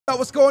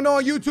What's going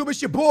on, YouTube?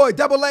 It's your boy,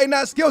 Double A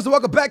 9 Skills, and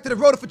welcome back to the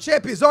Road for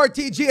Champions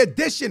RTG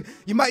edition.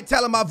 You might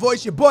tell in my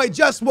voice, your boy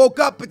just woke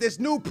up, but this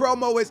new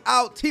promo is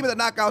out. Team of the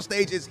Knockout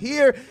stage is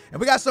here, and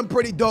we got some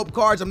pretty dope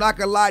cards. I'm not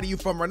gonna lie to you,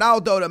 from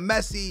Ronaldo to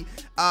Messi,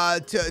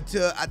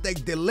 to I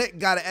think De Ligt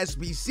got an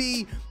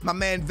SBC. My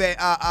man Van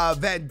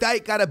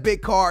Dijk got a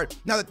big card.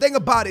 Now the thing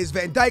about it is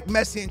Van Dijk,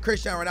 Messi, and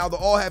Cristiano Ronaldo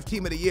all have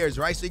Team of the Years,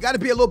 right? So you got to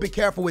be a little bit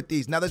careful with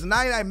these. Now there's a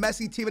 99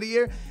 Messi Team of the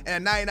Year and a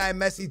 99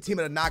 Messi Team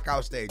of the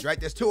Knockout stage, right?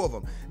 There's two of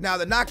them. Now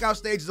the Knockout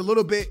stage is a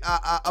little bit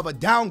of a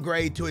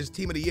downgrade to his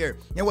Team of the Year.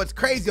 And what's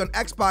crazy on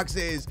Xbox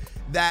is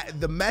that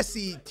the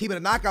Messi Team of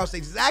the Knockout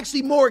stage is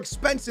actually more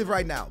expensive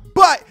right now.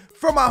 But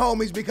for my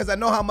homies, because I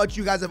know how much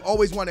you guys have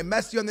always wanted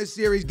Messi on this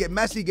series, get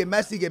Messi, get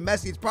Messi, get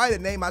Messi. It's probably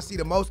the name I see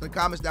the most in the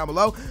comments down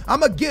below. I'm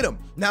gonna get him.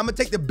 Now I'm gonna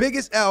take the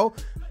biggest L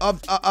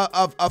of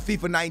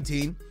FIFA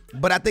 19,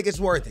 but I think it's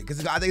worth it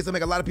because I think it's gonna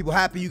make a lot of people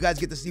happy. You guys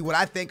get to see what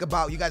I think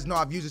about. You guys know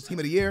I've used this Team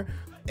of the Year,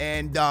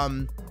 and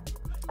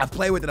I've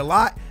played with it a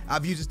lot.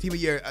 I've used this Team of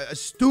the Year a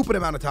stupid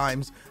amount of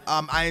times.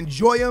 I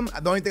enjoy him.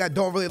 The only thing I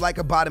don't really like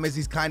about him is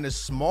he's kind of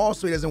small,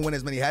 so he doesn't win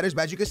as many headers.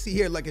 But as you can see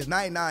here, like his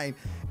 99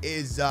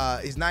 is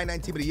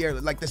 99 Team of the Year.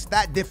 Like the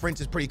stat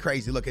difference is pretty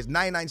crazy. Look, his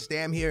 99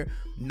 stam here,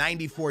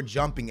 94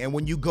 jumping. And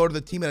when you go to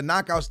the Team of the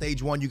Knockout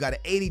stage one, you got an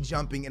 80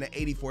 jumping and an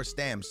 84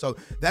 stam. So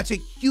that's a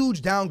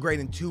huge downgrade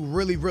in two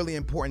really, really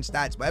important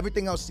stats. But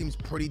everything else seems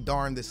pretty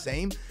darn the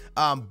same.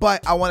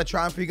 But I want to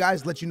try him for you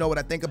guys, let you know what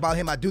I think about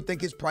him. I do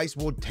think his price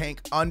will tank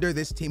under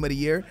this Team of the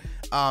Year.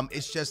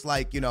 It's just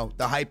like, you know,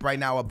 the hype right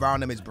now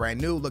around him is brand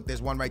new. Look,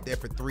 there's one right there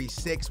for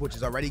 3.6, which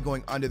is already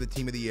going under the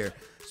Team of the Year.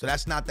 So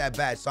that's not that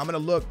bad. So I'm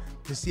going to look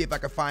to see if I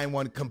can find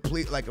one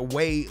complete, like a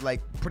way,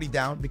 like pretty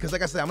down. Because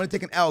like I said, I'm going to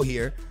take an L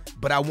here,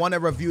 but I want to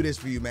review this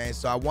for you, man.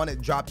 So I want to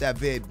drop that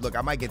vid. Look,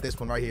 I might get this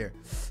one right here.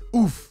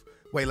 Oof.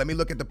 Wait, let me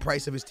look at the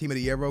price of his Team of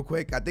the Year real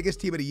quick. I think his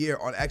Team of the Year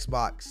on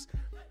Xbox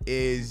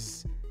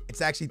is...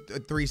 it's actually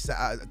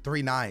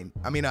 3.9.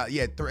 I mean,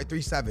 yeah,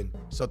 3.7.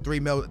 So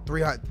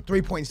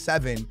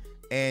 3.7,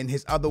 and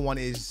his other one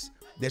is,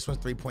 this one's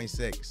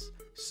 3.6.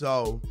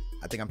 So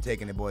I think I'm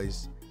taking it,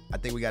 boys. I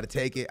think we got to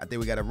take it. I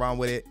think we got to run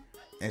with it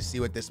and see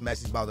what this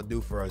Messi's about to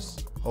do for us.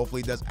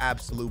 Hopefully he does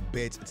absolute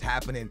bits. It's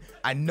happening.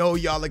 I know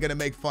y'all are going to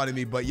make fun of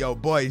me, but yo,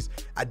 boys,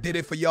 I did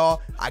it for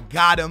y'all. I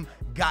got him.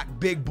 Got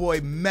big boy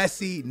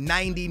Messi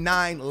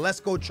 99. Let's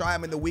go try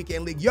him in the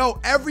weekend league. Yo,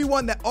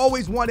 everyone that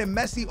always wanted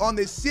Messi on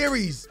this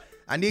series,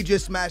 I need you to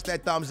smash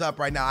that thumbs up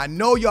right now. I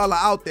know y'all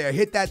are out there.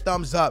 Hit that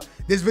thumbs up.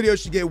 This video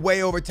should get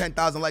way over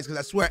 10,000 likes, because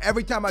I swear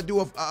every time I do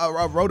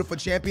a Road for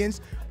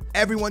Champions,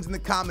 everyone's in the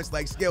comments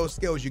like, skills,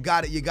 you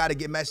got it, you got to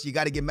get Messi, you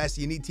got to get Messi,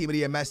 you need Team of the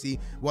Year Messi.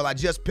 Well, I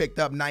just picked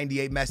up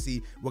 98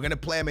 Messi. We're going to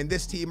play him in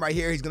this team right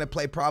here. He's going to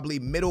play probably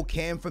middle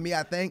cam for me,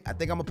 I think. I'm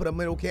going to put a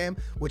middle cam,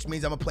 which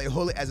means I'm going to play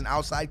Hullet as an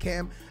outside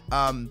cam.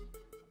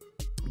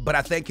 But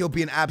I think he'll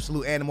be an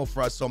absolute animal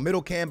for us. So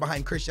middle cam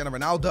behind Cristiano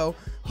Ronaldo.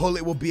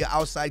 Hullet will be an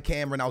outside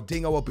cam.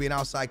 Ronaldinho will be an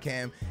outside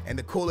cam. And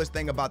the coolest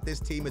thing about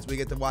this team is we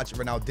get to watch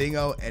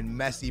Ronaldinho and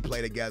Messi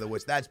play together,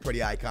 which that's pretty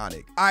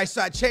iconic. All right,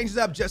 so I changed it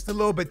up just a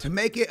little bit to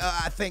make it,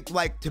 I think,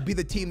 like, to be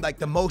the team, like,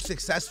 the most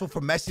successful for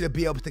Messi to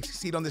be able to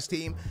succeed on this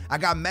team. I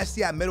got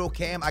Messi at middle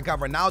cam. I got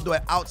Ronaldo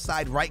at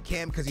outside right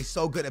cam because he's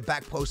so good at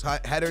back post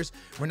headers.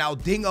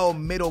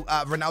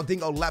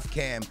 Ronaldinho left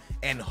cam.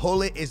 And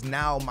Hullet is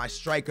now my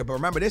striker. But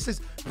remember, this is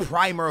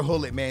primer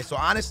Hullet, man. So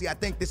honestly, I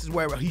think this is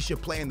where he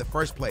should play in the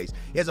first place.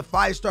 He has a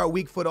 5-star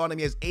weak foot on him.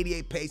 He has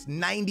 88 pace,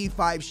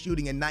 95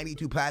 shooting, and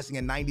 92 passing,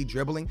 and 90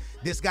 dribbling.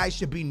 This guy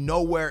should be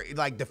nowhere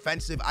like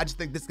defensive. I just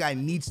think this guy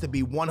needs to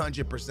be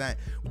 100%.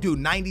 Dude,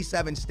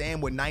 97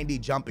 stand with 90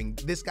 jumping.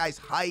 This guy's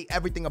height,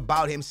 everything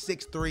about him,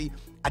 6'3".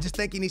 I just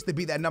think he needs to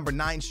be that number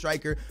 9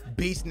 striker,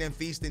 beasting and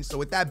feasting. So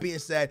with that being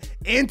said,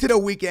 into the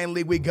weekend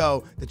league we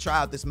go to try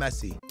out this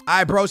Messi. All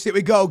right, bros, here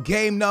we go.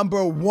 Game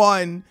number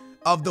 1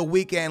 of the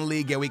weekend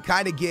league, and we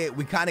kind of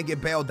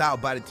get bailed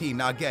out by the team.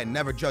 Now again,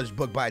 never judge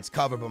book by its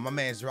cover, but my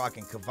man's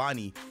rocking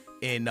Cavani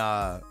in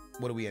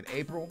what are we in,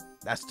 April?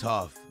 That's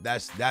tough.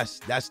 That's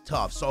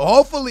tough. So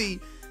hopefully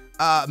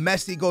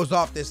Messi goes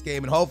off this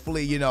game, and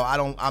hopefully, you know,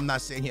 I'm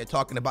not sitting here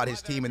talking about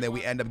his team and then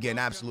we end up getting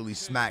absolutely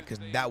smacked, because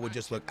that would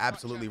just look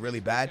absolutely really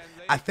bad.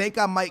 I think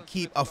I might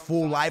keep a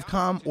full live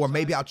comm, or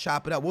maybe I'll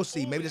chop it up. We'll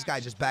see. Maybe this guy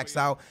just backs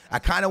out. I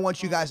kind of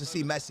want you guys to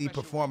see Messi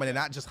performing and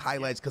not just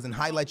highlights, because in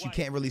highlights you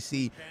can't really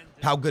see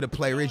how good a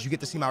player is. You get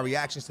to see my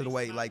reactions to the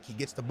way, like, he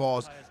gets the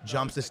balls,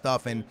 jumps and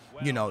stuff, and,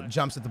 you know,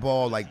 jumps at the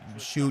ball, like,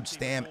 shoot,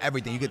 stam,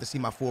 everything. You get to see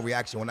my full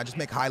reaction when I just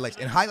make highlights.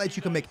 In highlights,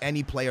 you can make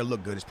any player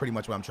look good, is pretty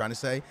much what I'm trying to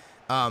say.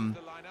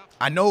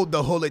 I know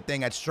the Hullet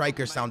thing at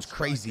striker sounds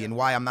crazy and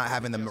why I'm not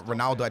having the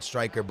Ronaldo at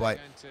striker, but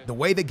the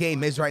way the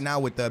game is right now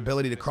with the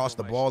ability to cross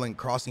the ball and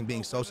crossing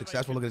being so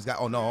successful, look at this guy.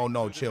 Oh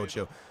no,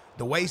 chill.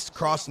 The way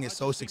crossing is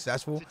so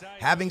successful,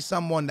 having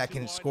someone that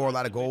can score a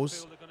lot of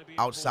goals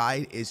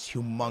outside is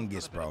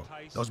humongous, bro.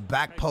 Those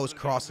back post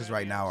crosses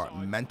right now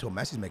are mental.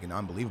 Messi's making an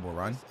unbelievable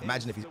run.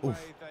 Imagine if he's,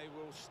 oof.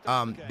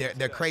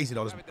 They're crazy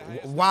though.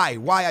 Why?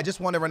 I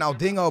just wanted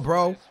Ronaldinho,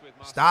 bro.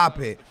 Stop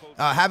it.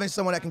 Having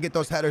someone that can get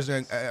those headers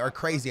are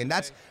crazy. And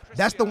that's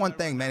the one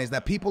thing, man, is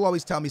that people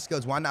always tell me,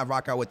 Skills, why not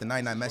rock out with the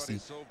 99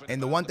 Messi?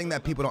 And the one thing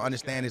that people don't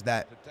understand is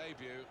that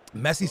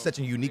Messi's such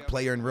a unique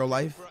player in real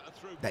life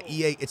that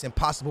it's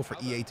impossible for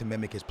EA to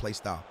mimic his play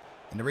style.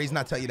 And the reason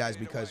I tell you that is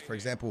because, for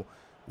example,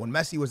 when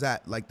Messi was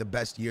at like the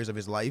best years of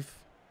his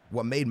life,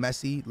 what made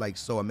Messi like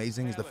so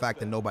amazing is the fact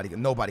that nobody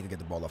could get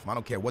the ball off him. I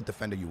don't care what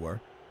defender you were.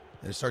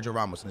 There's Sergio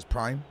Ramos in his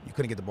prime, you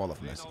couldn't get the ball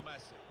off of Messi.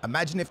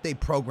 Imagine if they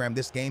programmed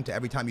this game to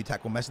every time you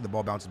tackle Messi, the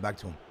ball bounces back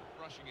to him.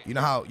 You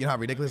know how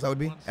ridiculous that would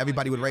be?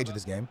 Everybody would rage at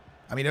this game.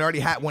 I mean, it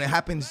already when it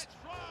happens,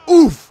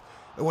 oof!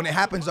 When it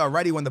happens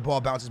already, when the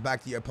ball bounces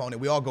back to your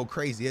opponent, we all go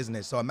crazy, isn't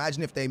it? So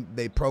imagine if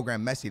they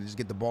program Messi to just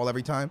get the ball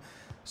every time.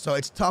 So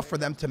it's tough for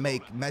them to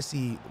make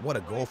Messi. What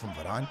a goal from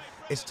Varane.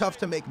 It's tough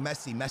to make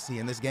Messi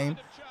in this game.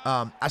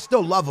 I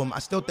still love him. I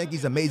still think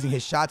he's amazing.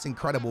 His shot's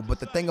incredible. But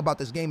the thing about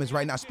this game is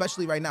right now,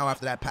 especially right now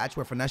after that patch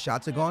where finesse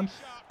shots are gone,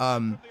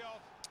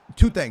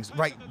 two things,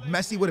 right?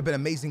 Messi would have been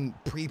amazing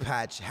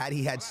pre-patch had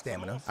he had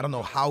stamina. I don't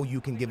know how you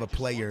can give a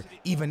player,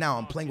 even now,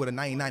 I'm playing with a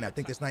 99. I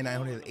think this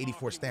 99 has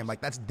 84 stam.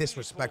 Like, that's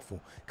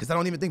disrespectful. Because I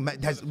don't even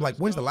think, like,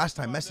 when's the last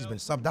time Messi's been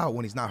subbed out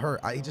when he's not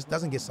hurt? He just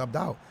doesn't get subbed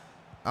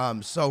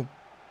out. So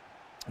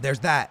there's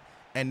that.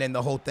 And then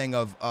the whole thing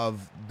of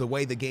the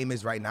way the game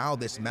is right now,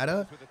 this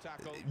meta,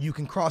 you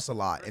can cross a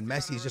lot. And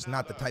Messi is just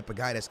not the type of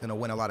guy that's going to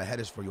win a lot of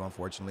headers for you,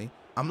 unfortunately.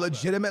 I'm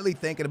legitimately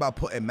thinking about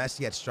putting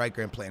Messi at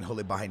striker and playing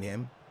Hullet behind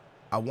him.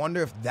 I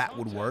wonder if that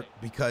would work,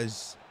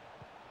 because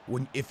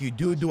if you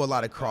do a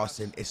lot of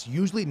crossing, it's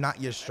usually not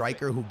your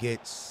striker who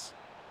gets...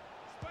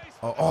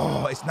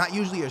 it's not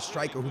usually your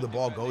striker who the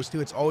ball goes to.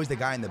 It's always the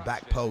guy in the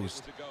back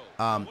post.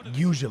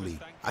 Usually.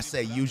 I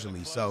say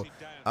usually. So,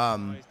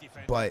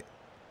 but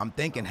I'm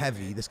thinking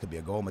heavy. This could be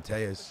a goal.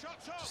 Mateus.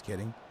 Just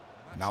kidding.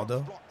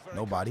 Ronaldo.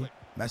 Nobody.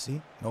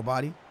 Messi.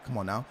 Nobody. Come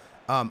on now.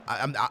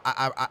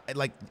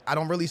 I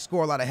don't really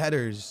score a lot of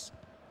headers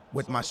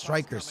with my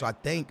strikers, so I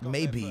think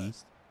maybe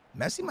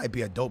Messi might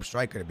be a dope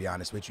striker, to be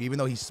honest with you, even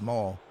though he's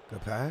small.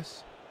 Good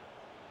pass.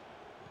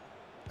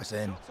 That's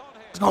in.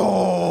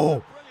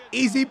 Oh,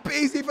 easy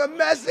peasy for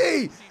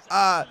Messi.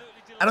 I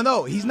don't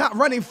know. He's not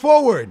running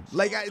forward.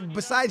 Like,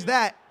 besides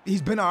that,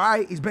 he's been all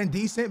right. He's been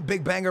decent.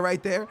 Big banger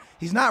right there.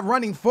 He's not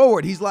running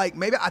forward. He's like,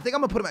 maybe, I think I'm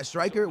going to put him at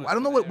striker. I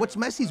don't know what's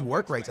Messi's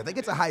work rates. I think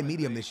it's a high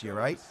medium this year,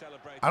 right?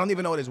 I don't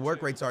even know what his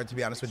work rates are, to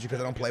be honest with you, because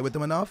I don't play with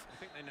him enough.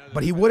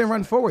 But he wouldn't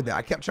run forward there.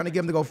 I kept trying to get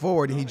him to go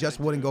forward, and he just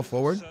wouldn't go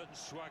forward.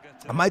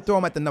 I might throw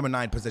him at the number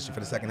 9 position for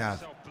the second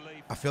half.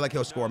 I feel like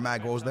he'll score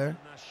mad goals there.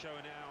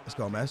 Let's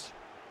go, Mess.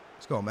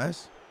 Let's go,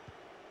 Mess.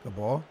 Good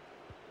ball.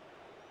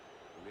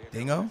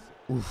 Dingo.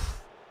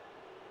 Oof.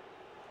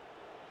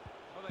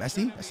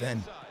 Messi. That's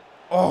in.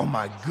 Oh,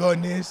 my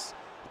goodness.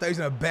 I thought he was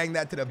going to bang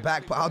that to the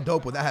back. How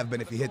dope would that have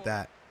been if he hit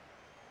that?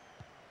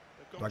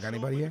 Do I got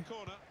anybody here?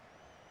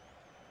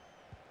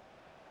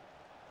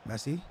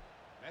 Messi.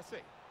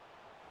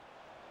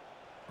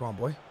 Go on,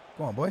 boy.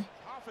 Go on, boy.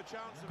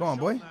 Go on,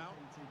 boy.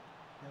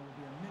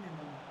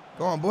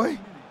 Go on, boy.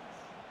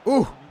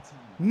 Ooh.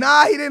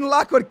 Nah, he didn't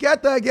lock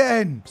Orqueta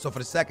again. So for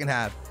the second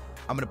half,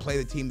 I'm going to play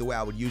the team the way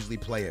I would usually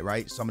play it,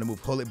 right? So I'm going to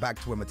move Hullet back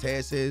to where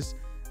Mateus is.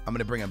 I'm going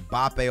to bring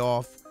Mbappe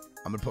off.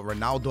 I'm going to put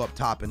Ronaldo up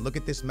top. And look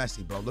at this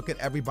Messi, bro. Look at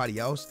everybody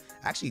else.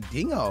 Actually,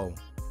 Dingo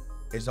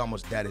is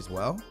almost dead as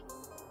well.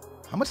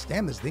 How much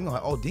stam does Dingo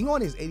have? Oh, Dingo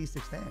on his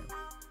 86 stam.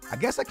 I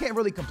guess I can't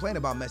really complain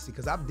about Messi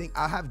because I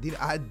had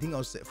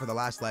Dingo for the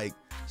last, like,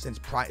 since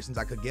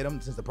I could get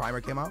him, since the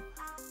primer came out.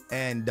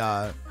 And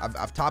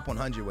I've top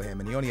 100 with him,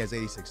 and he only has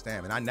 86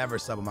 stam, and I never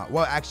sub him out.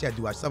 Well, actually, I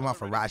do. I sub him out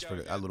for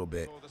Rashford a little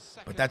bit,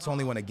 but that's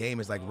only when a game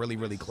is, like, really,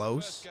 really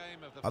close.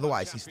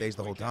 Otherwise, he stays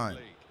the whole time.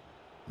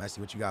 Messi,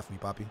 what you got for me,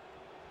 Papi?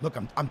 Look,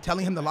 I'm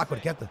telling him to lock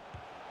Orqueta.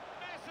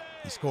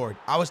 He scored.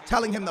 I was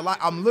telling him to lock.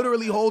 I'm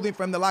literally holding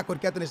for him to lock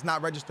Orqueta, and it's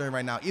not registering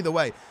right now. Either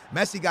way,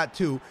 Messi got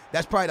 2.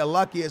 That's probably the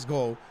luckiest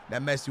goal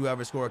that Messi will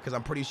ever score, because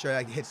I'm pretty sure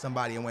I hit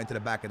somebody and went to the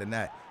back of the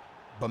net.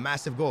 But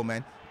massive goal,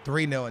 man.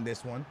 3-0 in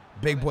this one.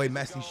 Big boy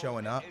Messi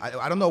showing up.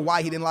 I don't know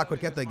why he didn't lock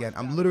Orqueta again.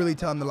 I'm literally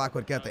telling him to lock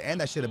Orqueta, and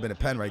that should have been a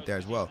pen right there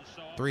as well.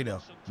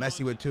 3-0.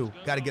 Messi with 2.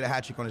 Got to get a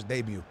hat-trick on his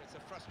debut.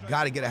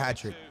 Got to get a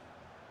hat-trick.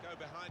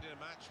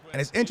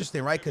 And it's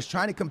interesting, right? Because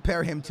trying to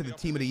compare him to the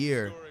team of the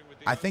year,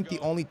 I think the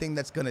only thing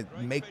that's going to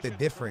make the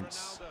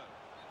difference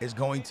is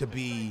going to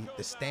be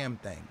the stam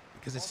thing.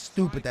 Because it's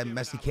stupid that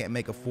Messi can't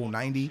make a full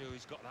 90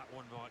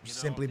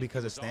 simply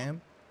because of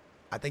stam.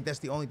 I think that's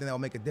the only thing that will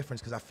make a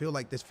difference, because I feel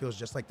like this feels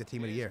just like the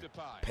team of the year.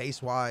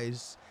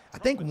 Pace-wise, I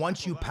think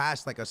once you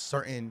pass like a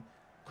certain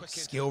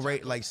skill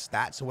rate, like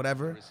stats or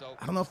whatever,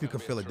 I don't know if you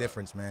can feel a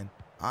difference, man.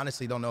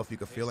 Honestly, don't know if you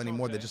can feel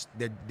anymore.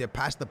 They're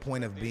past the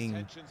point of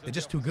being, they're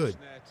just too good.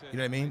 You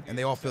know what I mean? And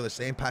they all feel the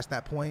same past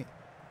that point.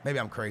 Maybe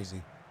I'm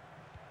crazy.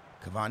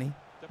 Cavani.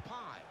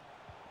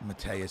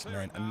 Mateus,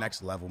 man,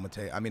 next level.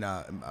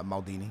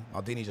 Maldini.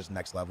 Maldini's just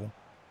next level.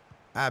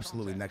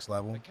 Absolutely next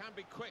level.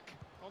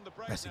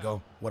 Messi,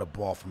 go. What a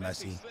ball from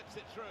Messi.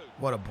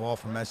 What a ball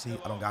from Messi.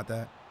 I don't got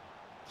that.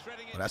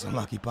 Oh, that's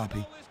unlucky,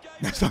 Poppy.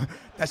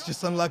 That's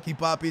just unlucky,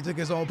 Poppy. He took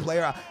his own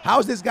player out.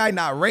 How's this guy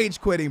not rage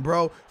quitting,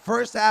 bro?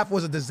 First half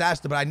was a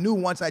disaster, but I knew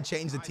once I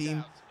changed the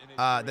team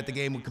that the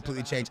game would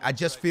completely change. I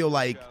just feel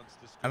like,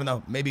 I don't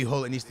know, maybe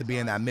Hullet needs to be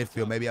in that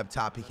midfield. Maybe up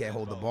top he can't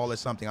hold the ball or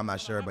something. I'm not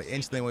sure. But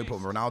instantly when we put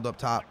Ronaldo up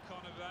top,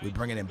 we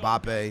bring in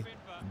Mbappe.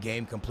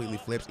 Game completely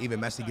flips. Even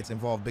Messi gets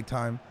involved big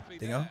time.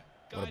 Dingo?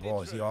 What a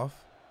ball. Is he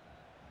off?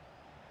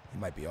 He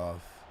might be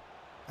off.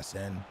 That's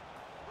in.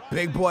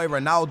 Big boy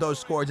Ronaldo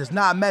scores. It's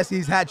not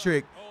Messi's hat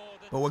trick,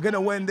 but we're going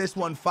to win this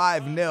one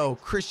 5-0.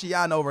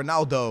 Cristiano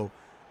Ronaldo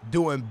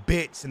doing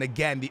bits. And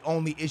again, the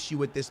only issue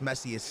with this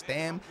Messi is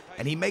Stam,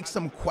 and he makes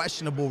some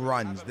questionable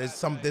runs. There's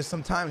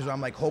some times where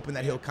I'm like hoping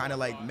that he'll kind of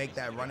like make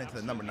that run into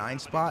the number 9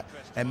 spot,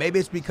 and maybe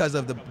it's because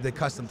of the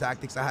custom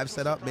tactics I have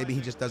set up. Maybe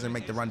he just doesn't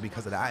make the run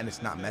because of that, and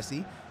it's not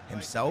Messi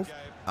himself.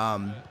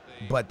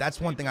 But that's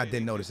one thing I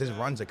did notice. His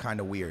runs are kind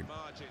of weird.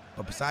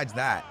 But besides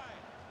that,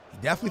 he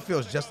definitely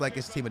feels just like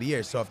his team of the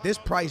year. So if this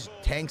price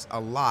tanks a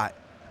lot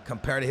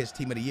compared to his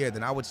team of the year,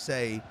 then I would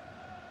say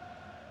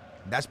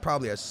that's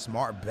probably a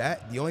smart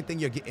bet. The only thing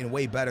you're getting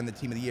way better in the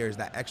team of the year is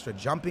that extra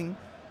jumping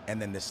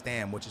and then the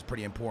Stam, which is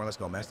pretty important. Let's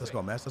go, Mess. Let's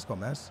go, Mess. Let's go,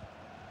 Mess.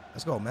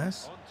 Let's go,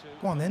 Mess.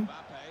 Go on, then.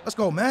 Let's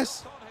go,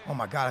 Mess. Oh,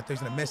 my God. I thought he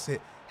was going to miss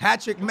it.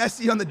 Hat-trick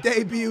Messi on the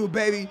debut,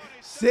 baby.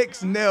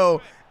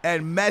 6-0.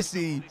 And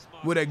Messi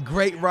with a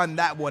great run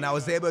that one. I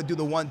was able to do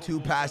the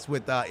 1-2 pass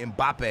with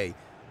Mbappe.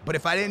 But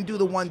if I didn't do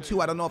the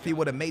 1-2, I don't know if he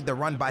would have made the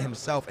run by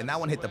himself. And that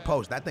one hit the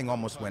post. That thing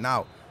almost went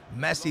out.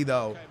 Messi,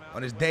 though,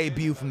 on his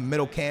debut from the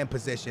middle cam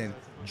position,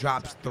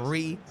 drops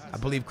 3. I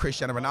believe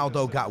Cristiano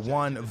Ronaldo got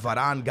 1,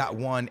 Varane got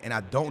 1, and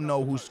I don't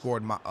know who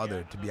scored my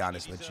other, to be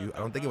honest with you. I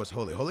don't think it was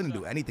Hullet. Hullet didn't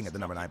do anything at the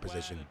number 9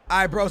 position. All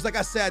right, bros, like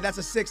I said, that's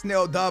a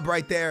 6-0 dub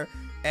right there.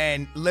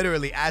 And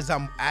literally, as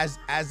I'm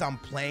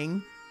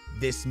playing,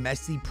 this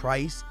Messi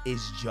price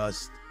is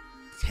just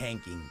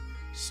tanking.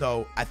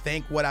 So I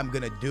think what I'm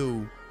going to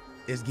do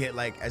is get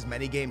like as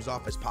many games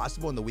off as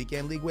possible in the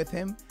weekend league with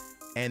him.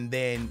 And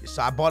then,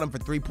 so I bought him for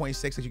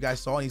 3.6, as you guys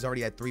saw, and he's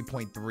already at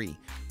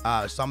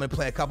 3.3. So I'm going to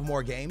play a couple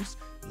more games,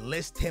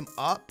 list him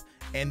up,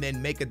 and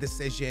then make a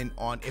decision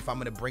on if I'm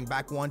going to bring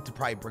back one to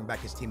probably bring back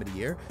his team of the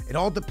year. It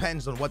all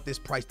depends on what this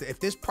price, if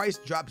this price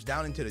drops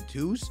down into the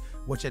 2s,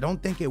 which I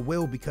don't think it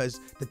will, because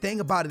the thing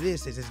about it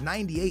is his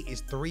 98 is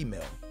 3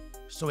 mil.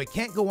 So it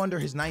can't go under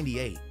his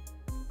 98.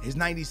 His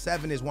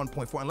 97 is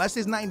 1.4, unless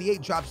his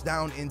 98 drops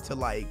down into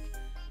like,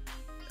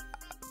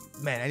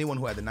 man, anyone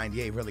who had the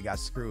 98 really got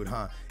screwed,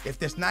 huh? If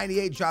this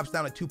 98 drops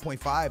down to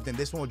 2.5, then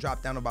this one will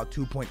drop down to about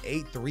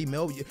 2.8, 3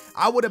 mil.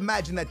 I would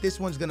imagine that this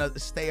one's gonna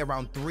stay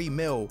around 3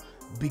 mil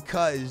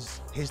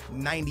because his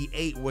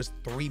 98 was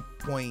 3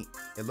 point,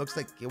 it looks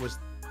like it was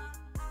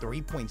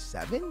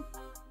 3.7?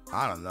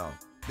 I don't know.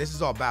 This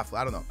is all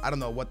baffling. I don't know. I don't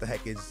know what the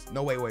heck is.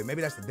 No, wait.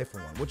 Maybe that's the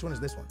different one. Which one is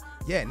this one?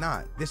 Yeah,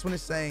 nah. This one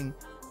is saying,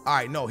 all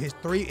right, no, his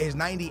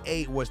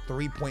 98 was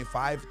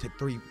 3.5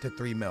 to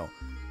 3 mil.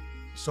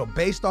 So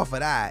based off of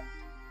that,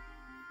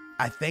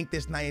 I think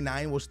this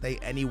 99 will stay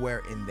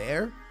anywhere in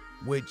there,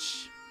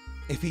 which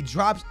if he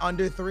drops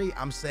under 3,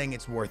 I'm saying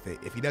it's worth it.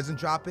 If he doesn't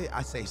drop it,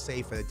 I say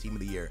save for the team of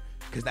the year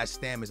because that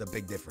Stam is a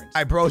big difference.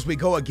 All right, bros, we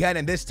go again,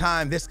 and this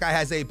time this guy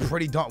has a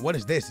pretty what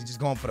is this? He's just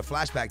going for the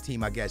flashback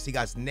team, I guess. He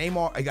got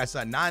Neymar, he got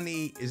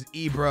Nani, is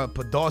Ibra,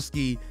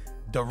 Podolski,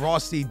 De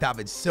Rossi,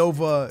 David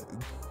Silva.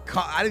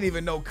 I didn't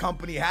even know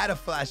Company had a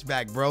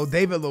flashback, bro.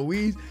 David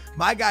Luiz.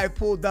 My guy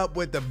pulled up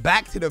with the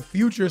Back to the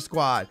Future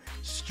squad.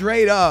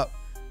 Straight up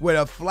with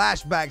a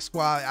flashback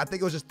squad. I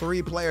think it was just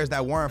 3 players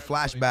that weren't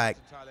flashback.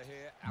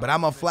 But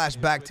I'm a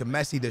flashback to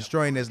Messi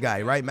destroying this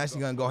guy, right? Messi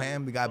gonna go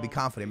ham. We gotta be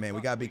confident, man.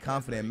 We gotta be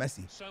confident in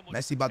Messi.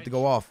 Messi about to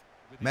go off.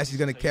 Messi's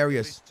gonna carry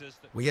us.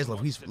 Well, he has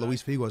Luis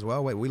Figo as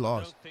well. Wait, we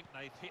lost.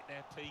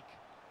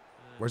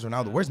 Where's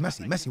Ronaldo? Where's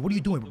Messi? Messi, what are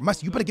you doing?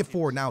 Messi, you better get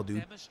forward now,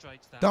 dude.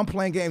 Done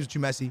playing games with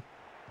you, Messi.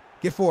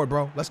 Get forward,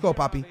 bro. Let's go,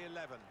 Poppy.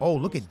 Oh,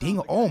 look at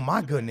Dingo. Oh,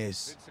 my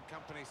goodness.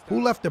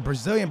 Who left the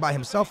Brazilian by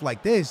himself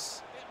like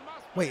this?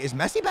 Wait, is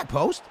Messi back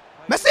post?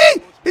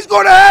 Messi! He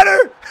scored a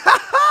header!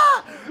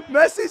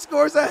 Messi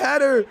scores a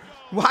header.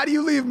 Why do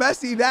you leave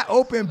Messi that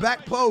open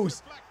back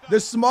post? The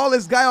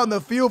smallest guy on the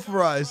field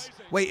for us.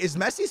 Wait, is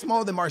Messi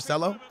smaller than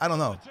Marcelo? I don't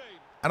know.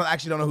 I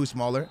actually don't know who's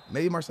smaller.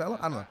 Maybe Marcelo?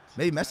 I don't know.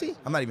 Maybe Messi?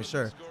 I'm not even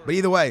sure. But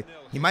either way,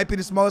 he might be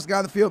the smallest guy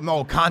on the field.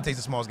 No, Kante's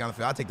the smallest guy on the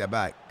field. I'll take that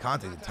back.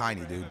 Kante's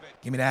tiny, dude.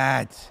 Give me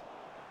that.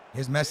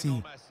 Here's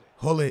Messi.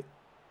 Hullet.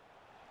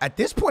 At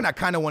this point, I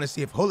kind of want to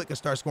see if Hullet can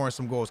start scoring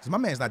some goals because my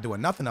man's not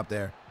doing nothing up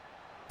there.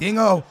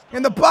 Dingo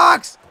in the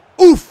box.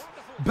 Oof.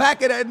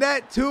 Back of the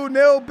net.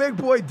 2-0. Big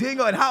boy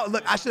Dingo. And how,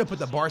 look, I should have put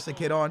the Barca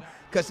kit on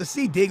because to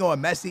see Dingo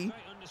and Messi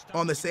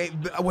on the same,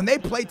 when they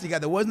played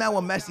together, wasn't that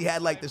when Messi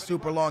had like the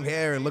super long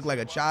hair and looked like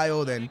a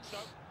child? And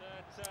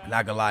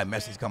not gonna lie,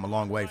 Messi's come a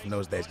long way from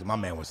those days because my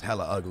man was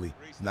hella ugly.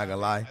 Not gonna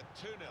lie.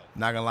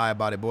 Not gonna lie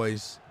about it,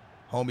 boys.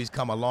 Homies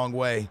come a long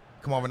way.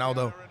 Come on,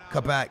 Ronaldo.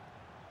 Cut back.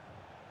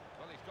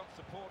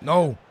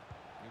 No.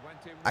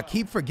 I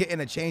keep forgetting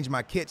to change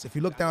my kits. If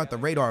you look down at the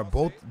radar,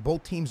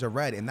 both teams are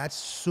red, and that's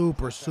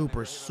super,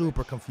 super,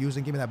 super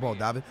confusing. Give me that ball,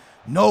 David.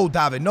 No,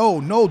 David.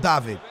 No,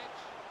 David.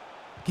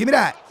 Give me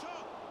that.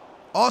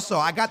 Also,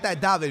 I got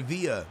that David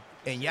Villa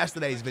in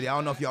yesterday's video. I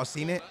don't know if y'all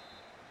seen it.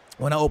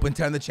 When I opened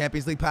 10 of the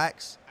Champions League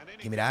packs.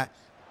 Give me that.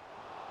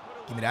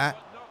 Give me that.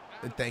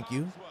 Thank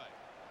you.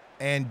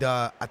 And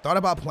I thought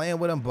about playing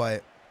with him,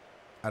 but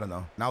I don't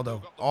know.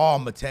 Naldo. Oh,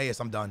 Mateus,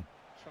 I'm done.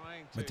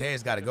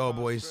 Mateus got to go,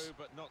 boys.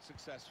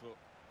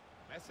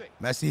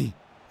 Messi.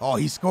 Oh,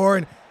 he's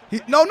scoring.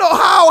 No,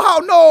 how?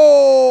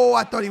 No.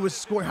 I thought he was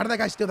scoring. How did that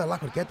guy steal that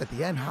lock with get at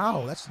the end?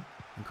 How? That's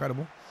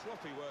incredible.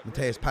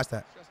 Mateus, pass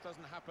that.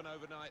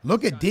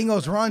 Look at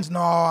Dingo's runs. No,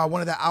 I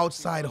wanted that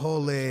outside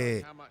hole.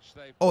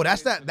 Oh,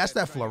 that's that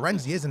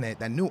Florenzi, isn't it?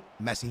 That new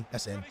Messi.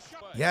 That's in.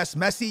 Yes,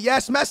 Messi.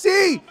 Yes,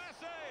 Messi.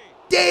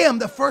 Damn,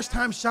 the first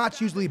time shots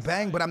usually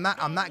bang, but I'm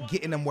not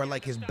getting them where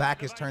like his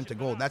back is turned to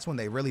goal. That's when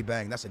they really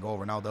bang. That's a goal,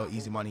 Ronaldo.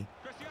 Easy money.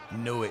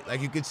 Knew it.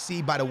 Like you could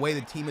see by the way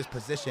the team is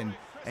positioned,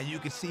 and you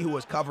could see who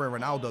was covering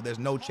Ronaldo. There's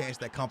no chance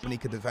that company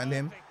could defend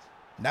him.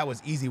 That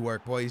was easy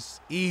work, boys.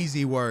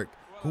 Easy work.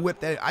 Who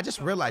whipped that? I just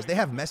realized they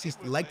have Messi's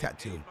leg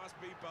tattoo.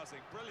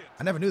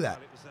 I never knew that.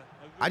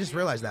 I just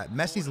realized that.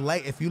 Messi's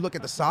leg, if you look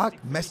at the sock,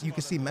 you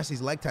can see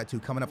Messi's leg tattoo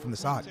coming up from the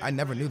sock. I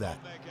never knew that.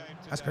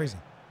 That's crazy.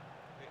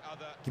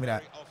 Give me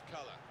that.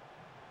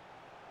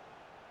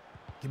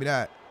 Give me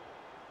that.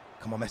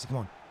 Come on, Messi, come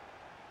on.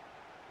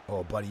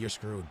 Oh, buddy, you're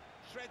screwed.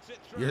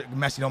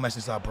 Messi, don't mess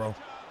this up, bro.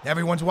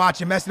 Everyone's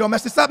watching. Messi, don't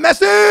mess this up.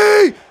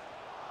 Messi!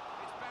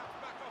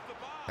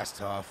 That's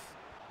tough.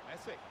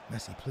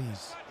 Messi,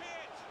 please.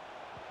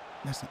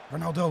 Messi,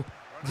 Ronaldo.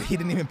 He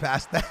didn't even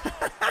pass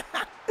that.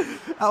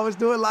 I was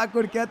doing La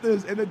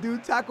Corquetas, and the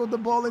dude tackled the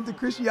ball into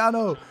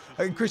Cristiano.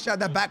 And Cristiano,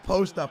 that back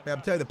post stuff, man.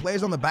 I'm telling you, the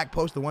players on the back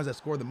post are the ones that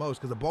score the most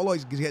because the ball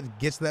always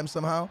gets to them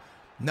somehow.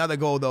 Another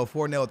goal, though,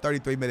 4-0,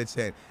 33 minutes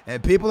in.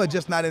 And people are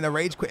just not in a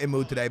rage-quitting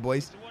mood today,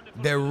 boys.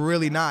 They're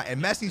really not.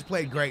 And Messi's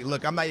played great.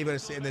 Look, I'm not even going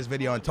to sit in this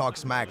video and talk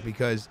smack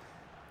because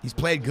he's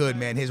played good,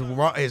 man. His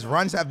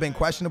runs have been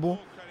questionable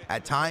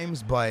at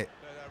times, but,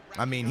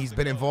 I mean, he's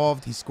been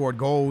involved. He scored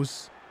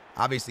goals.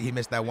 Obviously, he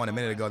missed that one a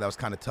minute ago. That was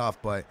kind of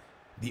tough, but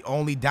the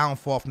only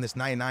downfall from this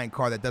 99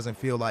 car that doesn't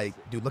feel like,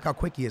 dude, look how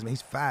quick he is, man.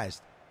 He's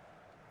fast.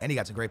 And he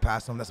got a great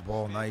pass to him. That's a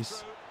ball.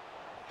 Nice.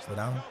 Slow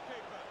down.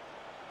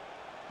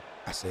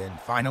 That's in.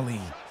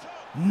 Finally.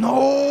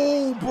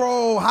 No,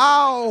 bro.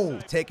 How?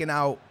 Taking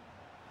out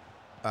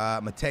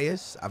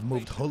Mateus. I've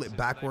moved Hullet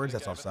backwards.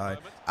 That's offside.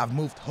 I've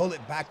moved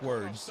Hullet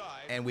backwards,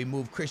 and we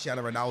moved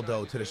Cristiano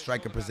Ronaldo to the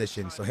striker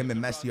position. So him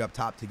and Messi up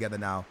top together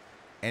now.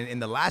 And in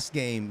the last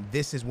game,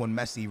 this is when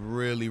Messi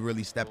really,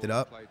 really stepped it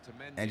up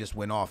and just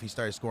went off. He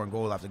started scoring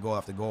goal after goal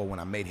after goal when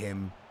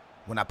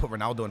I put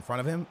Ronaldo in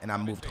front of him and I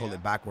moved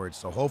Hullet backwards.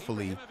 So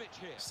hopefully,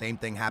 same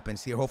thing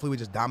happens here. Hopefully, we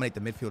just dominate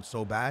the midfield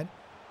so bad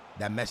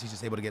that Messi's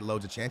just able to get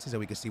loads of chances and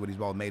we can see what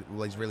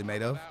he's really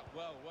made of.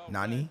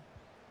 Nani.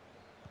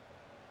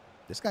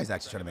 This guy's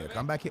actually trying to make a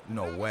comeback here.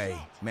 No way.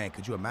 Man,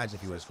 could you imagine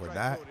if he would have scored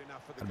that?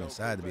 I'd have been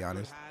sad, to be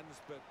honest.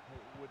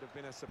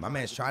 My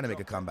man's trying to make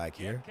a comeback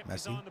here.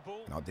 Messi.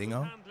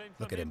 Ronaldinho.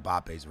 Look at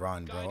Mbappe's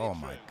run, bro. Oh,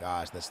 my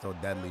gosh. That's so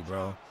deadly,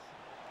 bro.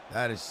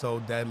 That is so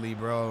deadly,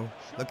 bro.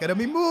 Look at him.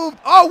 He moved.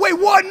 Oh, wait,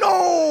 what?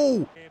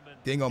 No!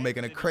 Dingo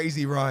making a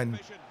crazy run.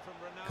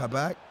 Cut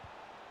back.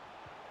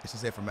 This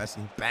is it for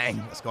Messi. Bang.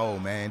 Let's go,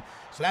 man.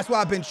 So that's what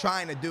I've been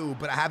trying to do,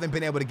 but I haven't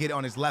been able to get it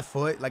on his left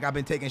foot. Like, I've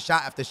been taking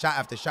shot after shot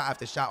after shot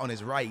after shot on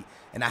his right,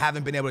 and I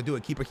haven't been able to do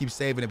it. Keeper keeps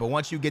saving it, but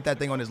once you get that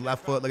thing on his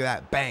left foot, look at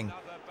that. Bang.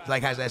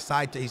 Like, has that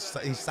side, he's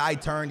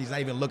side turned. He's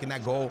not even looking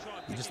at goal.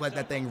 You just let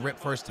that thing rip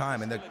first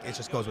time, and it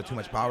just goes with too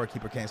much power.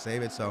 Keeper can't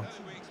save it, so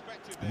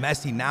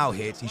Messi now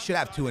hits. He should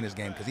have 2 in this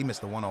game because he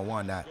missed the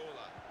one-on-one.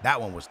 That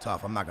one was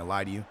tough. I'm not going to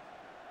lie to you.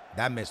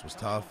 That miss was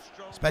tough,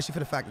 especially for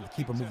the fact that the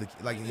keeper moved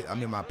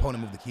my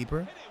opponent moved the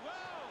keeper.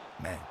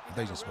 Man, I thought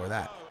he was going to score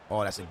that.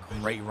 Oh, that's a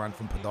great run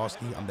from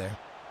Podolski. I'm there.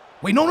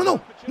 Wait,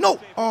 no.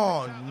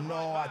 Oh, no.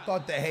 I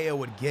thought De Gea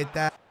would get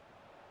that.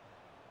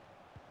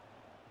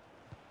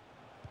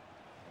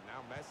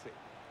 Now Messi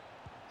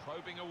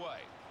probing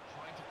away.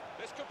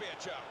 This could be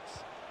a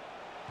chance.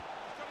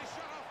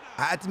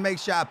 I had to make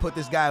sure I put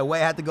this guy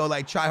away. I had to go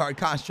like try hard,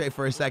 concentrate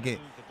for a second,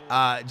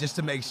 just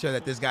to make sure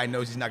that this guy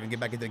knows he's not gonna get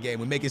back into the game.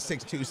 We make it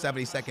 6-2,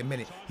 72nd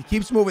minute. He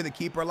keeps moving the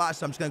keeper a lot,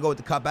 so I'm just gonna go with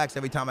the cutbacks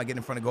every time I get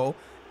in front of goal.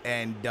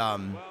 And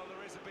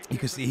you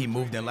can see he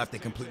moved and left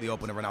it completely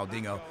open to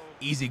Ronaldinho.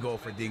 Easy goal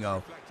for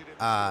Dingo.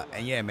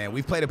 And yeah, man,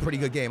 we've played a pretty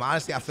good game.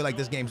 Honestly, I feel like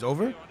this game's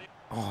over.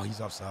 Oh,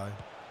 he's offside.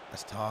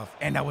 That's tough.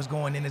 And that was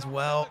going in as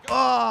well.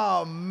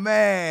 Oh,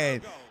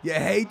 man. You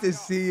hate to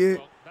see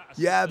it.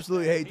 You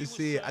absolutely hate to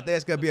see it. I think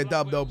it's going to be a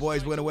dub, though,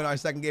 boys. We're going to win our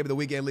second game of the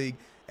weekend league,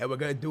 and we're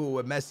going to do it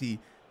with Messi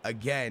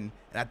again.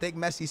 And I think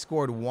Messi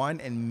scored 1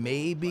 and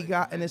maybe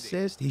got an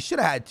assist. He should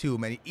have had 2,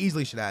 man. He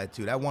easily should have had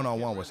 2. That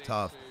one-on-one was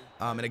tough.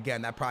 And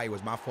again, that probably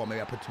was my fault.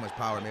 Maybe I put too much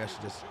power. Maybe I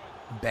should just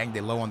banged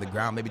it low on the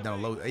ground. Maybe done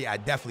a low. Yeah, I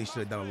definitely should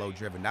have done a low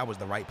driven. That was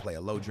the right play,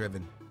 a low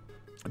driven.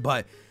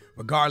 But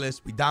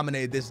regardless, we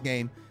dominated this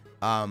game.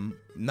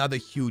 Another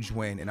huge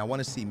win, and I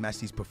want to see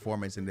Messi's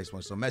performance in this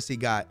one. So Messi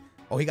got,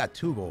 oh, he got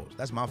 2 goals.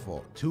 That's my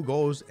fault. 2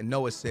 goals and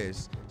no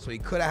assists. So he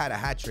could have had a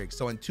hat trick.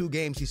 So in 2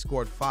 games, he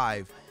scored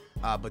 5.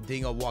 But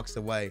Dingo walks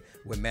away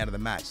with man of the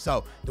match.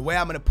 So the way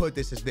I'm going to put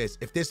this is this.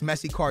 If this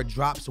Messi card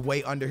drops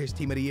way under his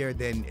team of the year,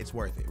 then it's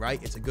worth it,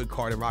 right? It's a good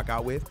card to rock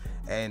out with.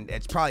 And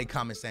it's probably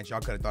common sense. Y'all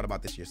could have thought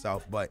about this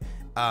yourself. But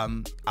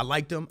I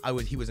liked him.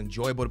 He was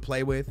enjoyable to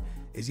play with.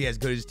 Is he as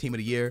good as his team of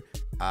the year?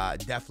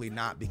 Definitely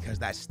not, because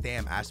that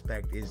stam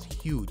aspect is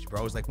huge,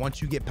 bro. It's like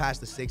once you get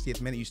past the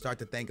 60th minute, you start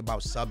to think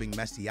about subbing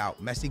Messi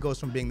out. Messi goes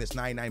from being this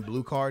 99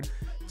 blue card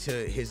to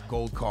his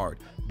gold card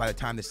by the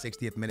time the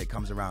 60th minute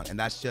comes around, and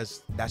that's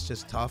just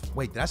tough.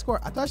 Wait, did I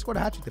score? I thought I scored a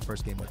hat trick the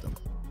first game with him.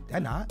 Did I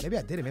not? Maybe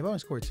I didn't. Maybe I only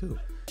scored 2.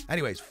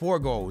 Anyways, 4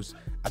 goals.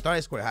 I thought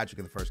I scored a hat trick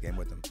in the first game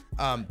with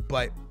him.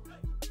 But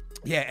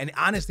yeah, and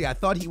honestly, I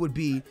thought he would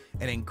be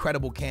an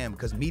incredible cam,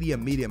 because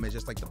medium is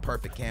just like the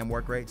perfect cam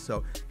work rate.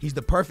 So he's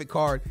the perfect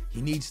card.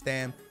 He needs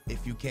stam.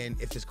 If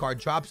his card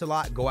drops a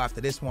lot, go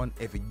after this one.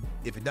 If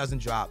it doesn't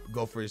drop,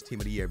 go for his team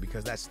of the year,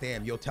 because that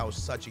stam, you'll tell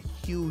such a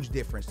huge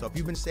difference. So if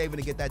you've been saving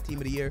to get that team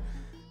of the year,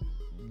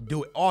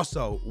 do it.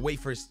 Also, wait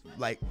for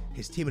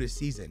his team of the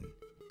season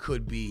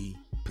could be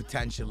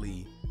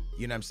potentially,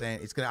 you know what I'm saying?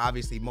 It's gonna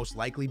obviously most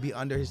likely be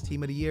under his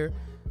team of the year.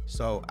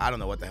 So I don't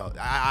know what the hell.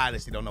 I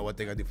honestly don't know what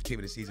they're gonna do for team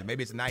of the season.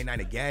 Maybe it's a 99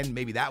 again.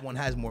 Maybe that one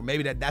has more.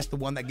 Maybe that's the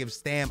one that gives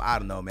stam. I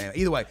don't know, man.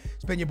 Either way,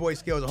 it's been your boy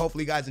Skills.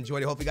 Hopefully you guys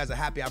enjoyed it. Hopefully you guys are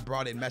happy I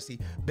brought in Messi.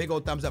 Big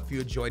old thumbs up if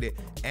you enjoyed it.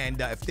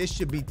 And if this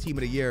should be team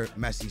of the year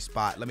Messi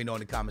spot, let me know in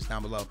the comments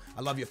down below.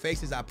 I love your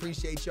faces. I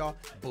appreciate y'all.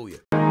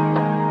 Booyah.